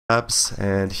Labs,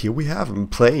 and here we have him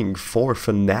playing for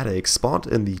Fnatic, spawned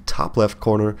in the top left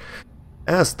corner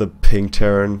as the pink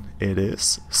Terran. It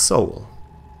is souL.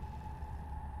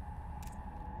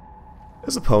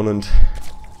 His opponent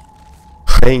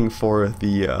playing for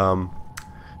the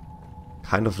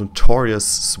kind of notorious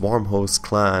Swarm Host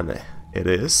clan. It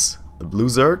is the Blue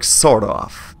Zerg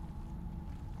SortOf.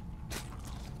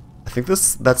 I think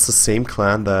that's the same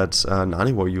clan that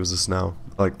Naniwa uses now,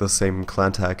 like the same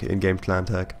clan tag, in-game clan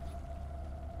tag.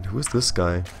 And who is this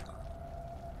guy?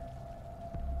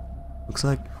 Looks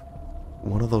like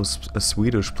one of those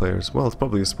Swedish players. Well, it's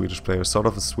probably a Swedish player.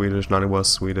 SortOf is Swedish, Naniwa is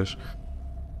Swedish.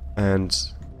 And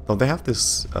don't they have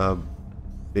this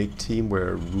big team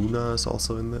where Runa is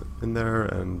also in there,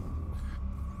 and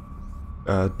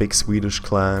big Swedish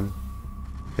clan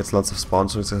gets lots of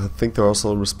sponsors. I think they're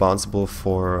also responsible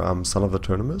for some of the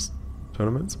tournaments.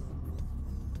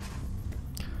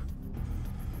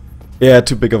 Yeah,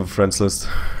 too big of a friends list,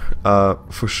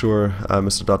 for sure,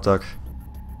 Mr. Duck.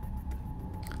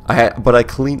 But I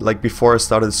cleaned, like before I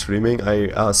started streaming,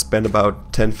 I spent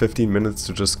about 10-15 minutes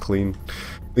to just clean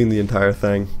the entire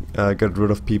thing, get rid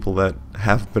of people that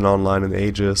have been online in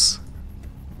ages,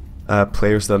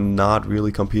 players that are not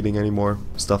really competing anymore,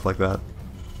 stuff like that.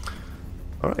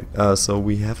 Alright, so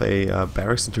we have a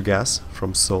barracks into gas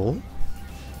from souL.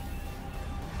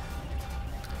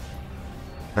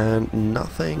 And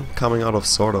nothing coming out of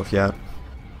SortOf yet.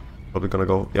 Probably gonna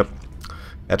go, yep,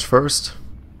 edge first,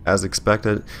 as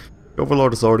expected. The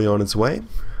Overlord is already on its way,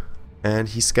 and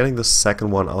he's getting the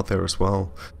second one out there as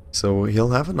well. So he'll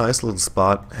have a nice little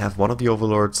spot, have one of the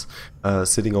Overlords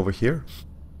sitting over here,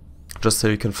 just so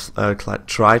you can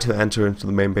try to enter into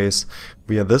the main base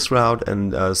via this route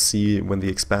and see when the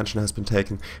expansion has been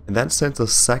taken, and then send the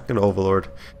second Overlord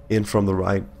in from the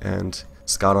right and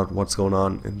scout out what's going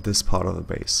on in this part of the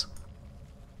base.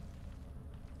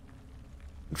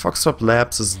 Foxtrot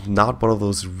Labs is not one of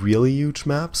those really huge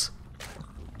maps,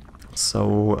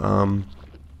 so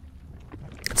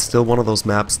it's still one of those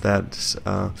maps that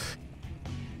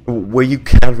where you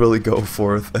can't really go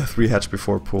for a 3 hatch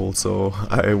before pool, so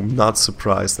I'm not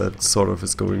surprised that SortOf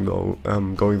is going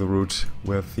the route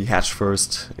with the hatch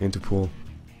first into pool.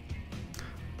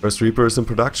 First Reaper is in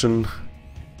production,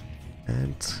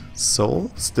 and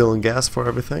souL still in gas for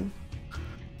everything.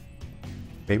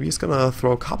 Maybe he's gonna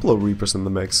throw a couple of Reapers in the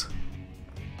mix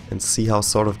and see how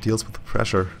SortOf deals with the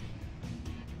pressure.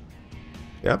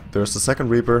 Yep, there's the second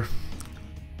Reaper.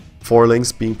 4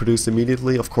 links being produced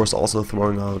immediately, of course also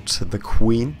throwing out the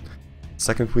Queen.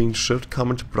 Second Queen should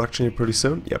come into production here pretty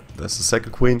soon. Yep, there's the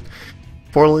second Queen.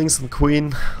 4 links and the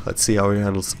Queen. Let's see how he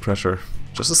handles the pressure.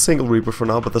 Just a single Reaper for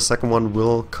now, but the second one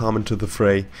will come into the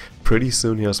fray pretty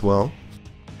soon here as well.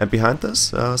 And behind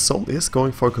this, souL is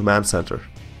going for a command center.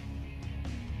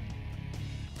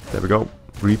 There we go.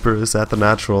 Reaper is at the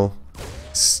natural.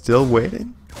 Still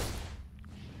waiting.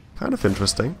 Kind of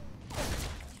interesting.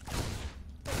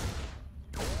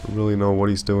 Don't really know what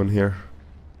he's doing here.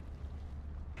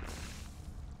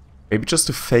 Maybe just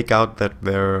to fake out that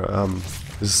there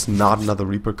is not another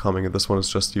Reaper coming, and this one is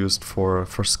just used for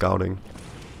scouting.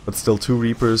 But still, 2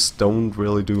 Reapers don't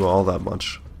really do all that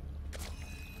much.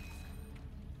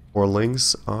 4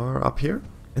 links are up here,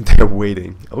 and they're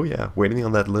waiting. Oh yeah, waiting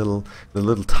on that little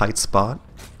tight spot.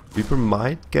 Reaper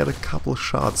might get a couple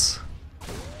shots.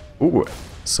 Ooh,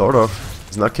 SortOf.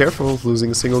 He's not careful,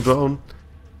 losing a single drone.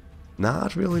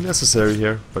 Not really necessary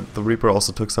here, but the Reaper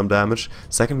also took some damage.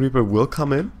 Second Reaper will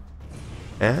come in,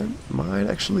 and might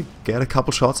actually get a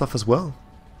couple shots off as well.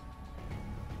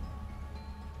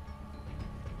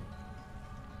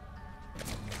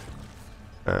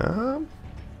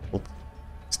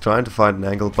 He's trying to find an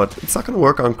angle, but it's not going to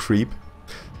work on creep.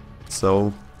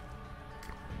 So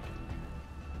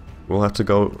we'll have to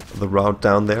go the route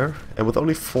down there. And with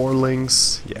only 4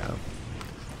 links, yeah.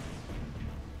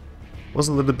 Was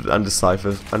a little bit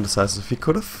undecisive. He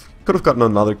could have gotten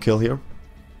another kill here.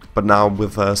 But now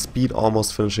with speed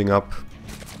almost finishing up,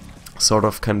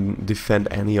 SortOf can defend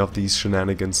any of these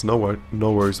shenanigans. No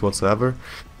worries whatsoever.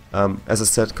 As I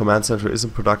said, command center is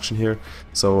in production here,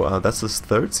 so that's his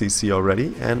 3rd CC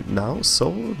already, and now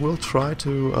souL will try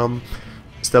to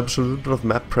establish a little bit of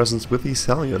map presence with these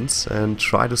Hellions and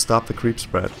try to stop the creep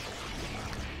spread.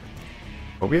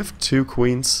 But we have 2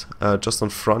 Queens just on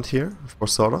front here for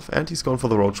SortOf, and he's going for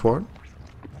the Ro16.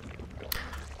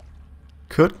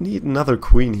 Could need another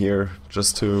Queen here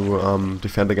just to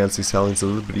defend against these Hellions a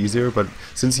little bit easier, but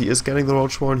since he is getting the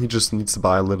Ro16, he just needs to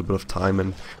buy a little bit of time,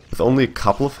 and with only a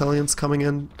couple of Hellions coming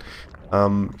in,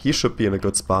 he should be in a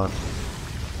good spot.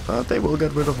 They will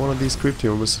get rid of one of these creep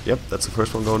tumors. Yep, that's the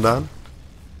first one going down.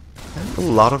 And a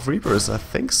lot of Reapers. I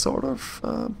think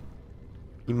SortOf,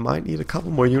 he might need a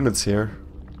couple more units here.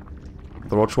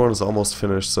 The Ro16 is almost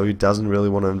finished, so he doesn't really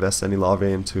want to invest any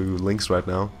larvae into Lynx right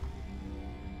now.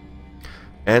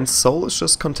 And souL is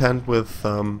just content with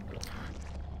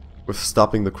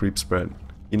stopping the creep spread.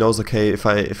 He knows, okay, if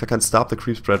I can stop the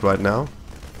creep spread right now,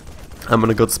 I'm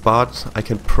in a good spot. I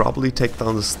can probably take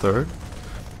down this third.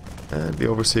 And the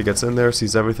Overseer gets in there,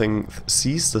 sees everything,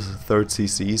 sees the third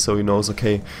CC, so he knows,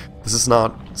 okay, this is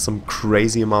not some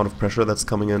crazy amount of pressure that's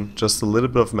coming in, just a little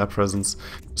bit of map presence,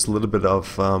 just a little bit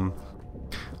of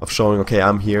showing, okay,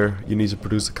 I'm here, you need to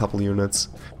produce a couple units,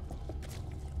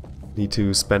 need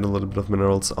to spend a little bit of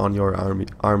minerals on your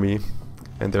army.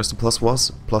 And there's the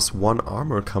 +1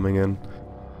 armor coming in,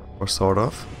 or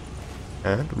SortOf,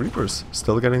 and Reapers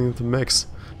still getting into the mix.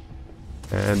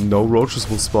 And no roaches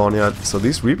will spawn yet, so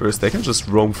these Reapers, they can just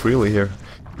roam freely here.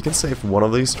 You can save one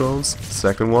of these drones,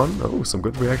 second one, oh, some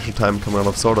good reaction time coming out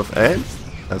of SortOf, and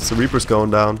that's the Reapers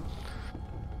going down.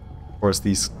 Of course,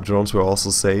 these drones were also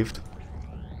saved.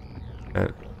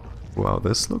 And wow,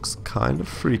 this looks kind of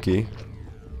freaky.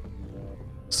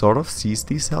 SortOf sees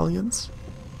these Hellions?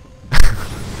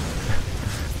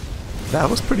 That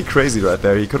was pretty crazy right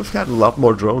there. He could have gotten a lot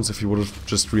more drones if he would have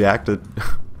just reacted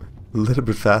a little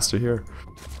bit faster here.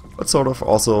 But SortOf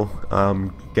also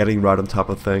getting right on top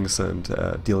of things and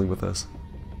dealing with this.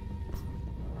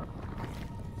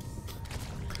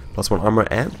 +1 armor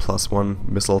and +1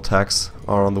 missile attacks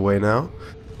are on the way now.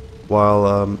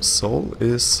 While souL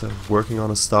is working on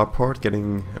a starport,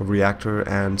 getting a reactor,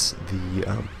 and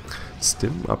the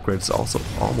stim upgrade is also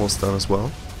almost done as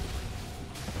well.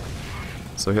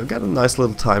 So he'll get a nice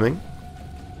little timing.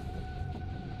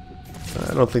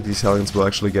 I don't think these Hellions will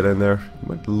actually get in there. He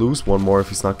might lose one more if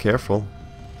he's not careful.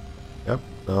 Yep,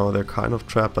 no, they're kind of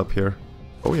trapped up here.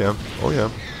 Oh yeah, oh yeah.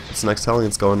 This next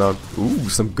Hellion's going down. Ooh,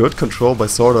 some good control by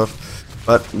SortOf,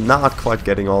 but not quite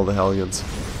getting all the Hellions.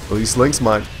 Well, these Lynx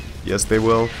might. Yes, they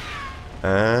will.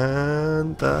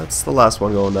 And that's the last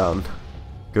one going down.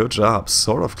 Good job.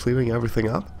 SortOf clearing everything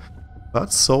up.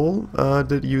 But souL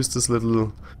did use this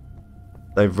little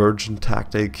divergent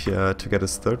tactic to get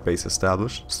his third base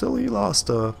established. Still, he lost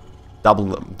double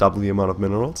the amount of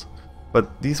minerals.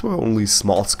 But these were only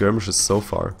small skirmishes so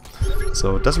far.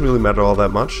 So it doesn't really matter all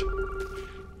that much.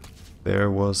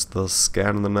 There was the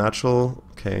scan in the natural.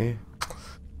 Okay.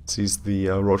 Sees the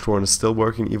Ro16 is still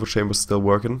working, Evo Chamber is still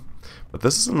working. But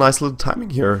this is a nice little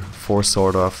timing here for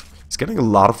SortOf. He's getting a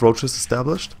lot of roaches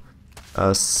established.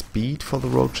 Speed for the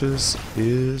roaches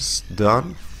is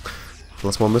done.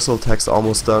 +1 missile attacks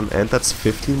almost done, and that's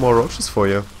 15 more roaches for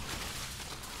you.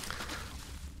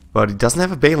 But he doesn't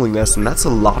have a baneling nest, and that's a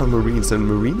lot of Marines, and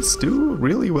Marines do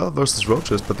really well versus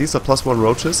roaches, but these are +1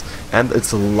 roaches, and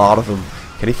it's a lot of them.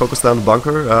 Can he focus down the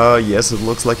bunker? Yes, it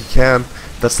looks like he can.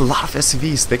 That's a lot of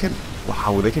SCVs. They can,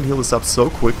 wow, they can heal this up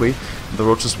so quickly. The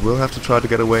roaches will have to try to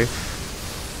get away.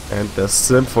 And there's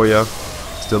Sim for you.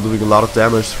 Still doing a lot of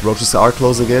damage. Roaches are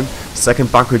closing in.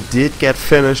 Second bunker did get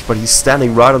finished, but he's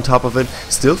standing right on top of it.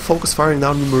 Still focus firing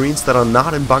down the Marines that are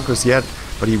not in bunkers yet,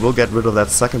 but he will get rid of that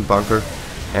second bunker.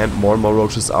 And more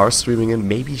roaches are streaming in.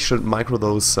 Maybe he should micro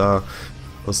those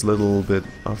little bit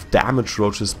of damage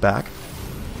roaches back.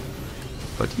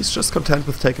 But he's just content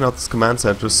with taking out this command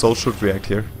center. souL should react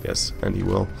here. Yes, and he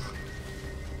will.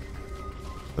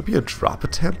 There'll be a drop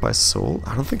attempt by souL.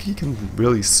 I don't think he can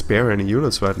really spare any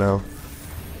units right now.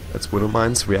 That's Widow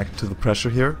Mines reacting to the pressure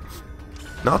here.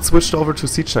 Not switched over to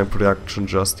siege tank production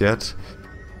just yet.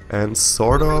 And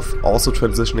SortOf also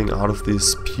transitioning out of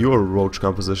this pure roach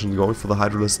composition, going for the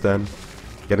Hydralisk Den,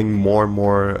 getting more and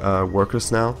more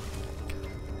workers now.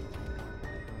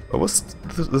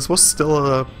 This was still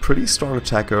a pretty strong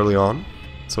attack early on,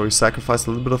 so he sacrificed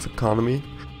a little bit of economy.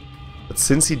 But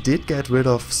since he did get rid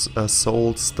of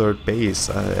souL's third base,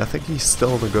 I think he's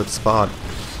still in a good spot.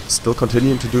 Still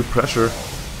continuing to do pressure.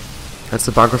 That's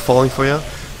the bunker falling for you.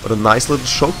 But a nice little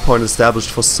choke point established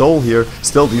for souL here.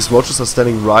 Still, these roaches are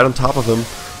standing right on top of him.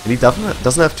 And he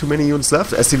doesn't have too many units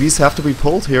left. SCVs have to be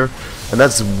pulled here. And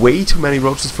that's way too many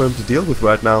roaches for him to deal with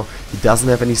right now. He doesn't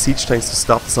have any siege tanks to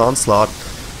stop this onslaught.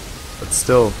 But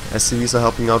still, SCVs are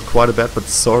helping out quite a bit, but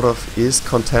SortOf is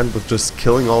content with just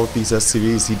killing all of these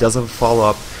SCVs. He does have a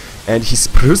follow-up, and he's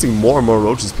producing more and more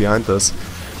roaches behind this.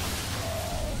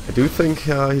 I do think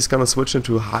he's gonna switch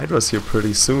into Hydras here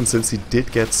pretty soon, since he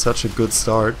did get such a good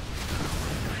start.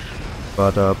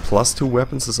 But +2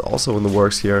 weapons is also in the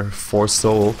works here for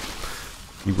souL.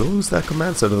 He will lose that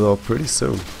command center though pretty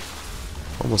soon.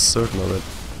 Almost certain of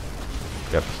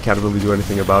it. Yep, he can't really do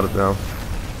anything about it now.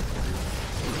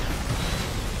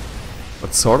 But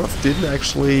SortOf didn't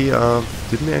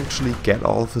actually get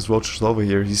all of his roaches over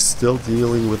here. He's still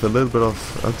dealing with a little bit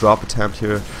of a drop attempt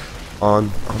here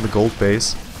on the gold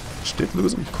base, which did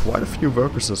lose him quite a few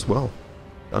workers as well.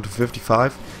 Down to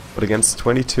 55, but against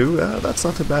 22, that's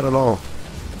not too bad at all.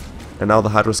 And now the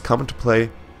Hydra's come into play.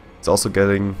 It's also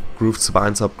getting Grooved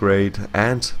Spines upgrade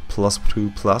and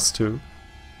 +2/+2.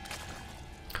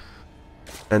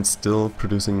 And still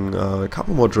producing a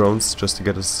couple more drones just to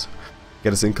get his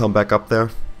income back up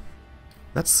there.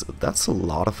 That's a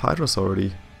lot of Hydras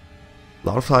already. A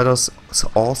lot of Hydras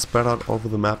all spread out over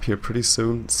the map here pretty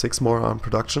soon. 6 more on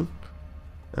production.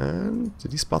 And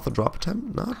did he spot the drop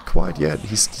attempt? Not quite yet.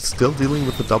 He's still dealing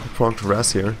with the double-pronged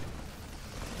harass here.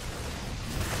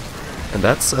 And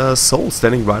that's souL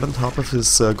standing right on top of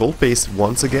his gold base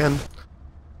once again.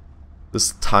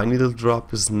 This tiny little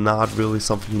drop is not really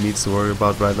something he needs to worry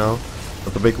about right now.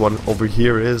 But the big one over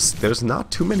here is there's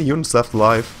not too many units left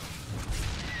alive.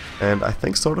 And I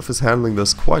think SortOf is handling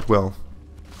this quite well.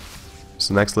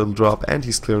 So next little drop, and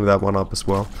he's clearing that one up as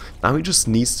well. Now he just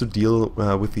needs to deal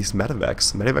with these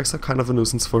medevacs. Medevacs are kind of a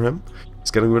nuisance for him.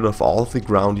 He's getting rid of all of the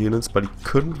ground units, but he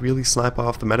couldn't really snipe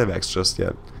off the medevacs just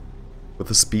yet. With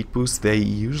the speed boost, they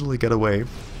usually get away.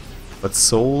 But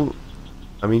souL,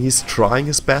 I mean, he's trying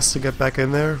his best to get back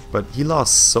in there, but he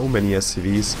lost so many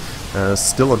SCVs,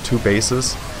 still on 2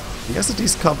 bases. He has a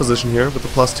decent composition here with the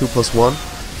 +2/+1.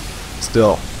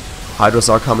 Still, Hydras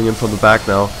are coming in from the back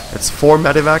now. It's 4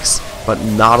 medevacs, but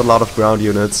not a lot of ground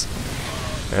units.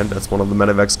 And that's one of the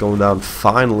medevacs going down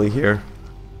finally here.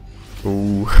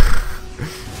 Ooh,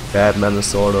 bad manner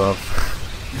SortOf.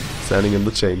 Standing in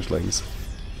the changelings.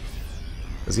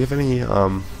 Does he have any,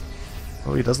 oh,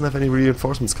 he doesn't have any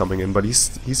reinforcements coming in, but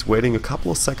he's waiting a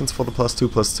couple of seconds for the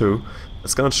 +2/+2.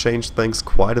 That's gonna change things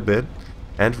quite a bit.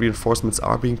 And reinforcements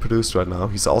are being produced right now.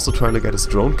 He's also trying to get his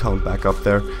drone count back up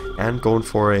there and going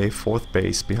for a 4th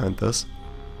base behind this.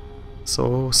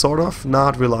 So, SortOf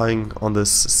not relying on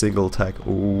this single attack.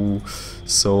 Ooh,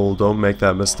 souL, don't make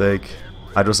that mistake.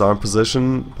 Hydras are in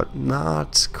position, but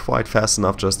not quite fast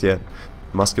enough just yet.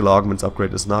 Muscular Augments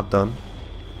upgrade is not done.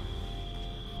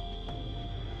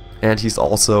 And he's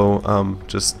also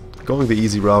just going the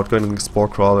easy route, going to the Spore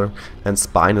Crawler and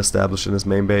Spine established in his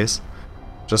main base.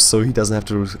 Just so he doesn't have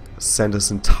to send his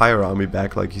entire army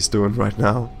back like he's doing right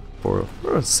now for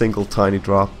a single tiny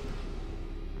drop.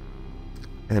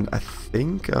 And I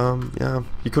think, yeah,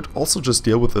 he could also just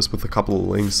deal with this with a couple of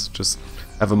links, just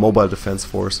have a mobile defense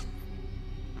force.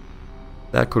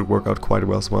 That could work out quite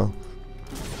well as well.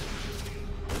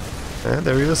 And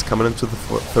there he is, coming into the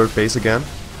 3rd base again.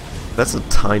 That's a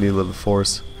tiny little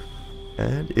force.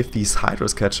 And if these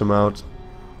Hydras catch him out...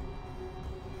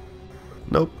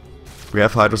 Nope. We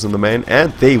have Hydras in the main,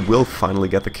 and they will finally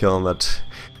get the kill on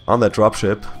that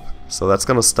dropship. So that's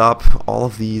gonna stop all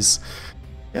of these,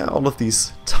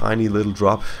 tiny little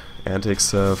drop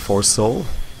antics for souL.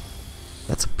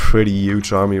 That's a pretty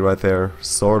huge army right there,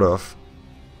 SortOf.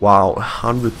 Wow,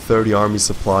 130 army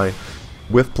supply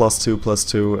with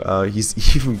 +2/+2.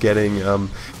 He's even getting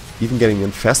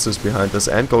infestors behind this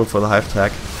and going for the hive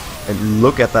tech. And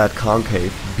look at that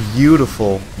concave.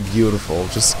 Beautiful, beautiful.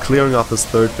 Just clearing off this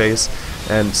 3rd base.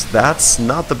 And that's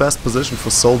not the best position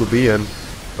for souL to be in.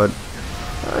 But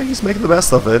he's making the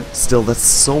best of it. Still, that's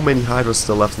so many Hydras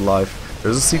still left alive.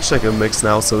 There's a siege tech in the mix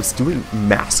now, so it's doing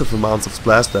massive amounts of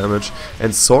splash damage.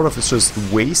 And SortOf is just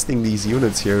wasting these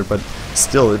units here. But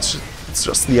still, it's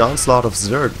just the onslaught of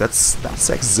Zerg. That's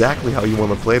exactly how you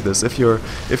want to play this. If you're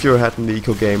ahead in the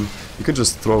eco game, you can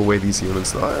just throw away these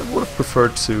units. I would have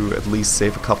preferred to at least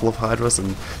save a couple of Hydras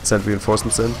and send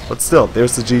reinforcements in. But still,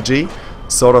 there's the GG.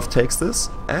 SortOf takes this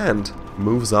and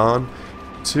moves on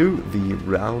to the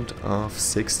round of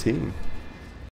 16.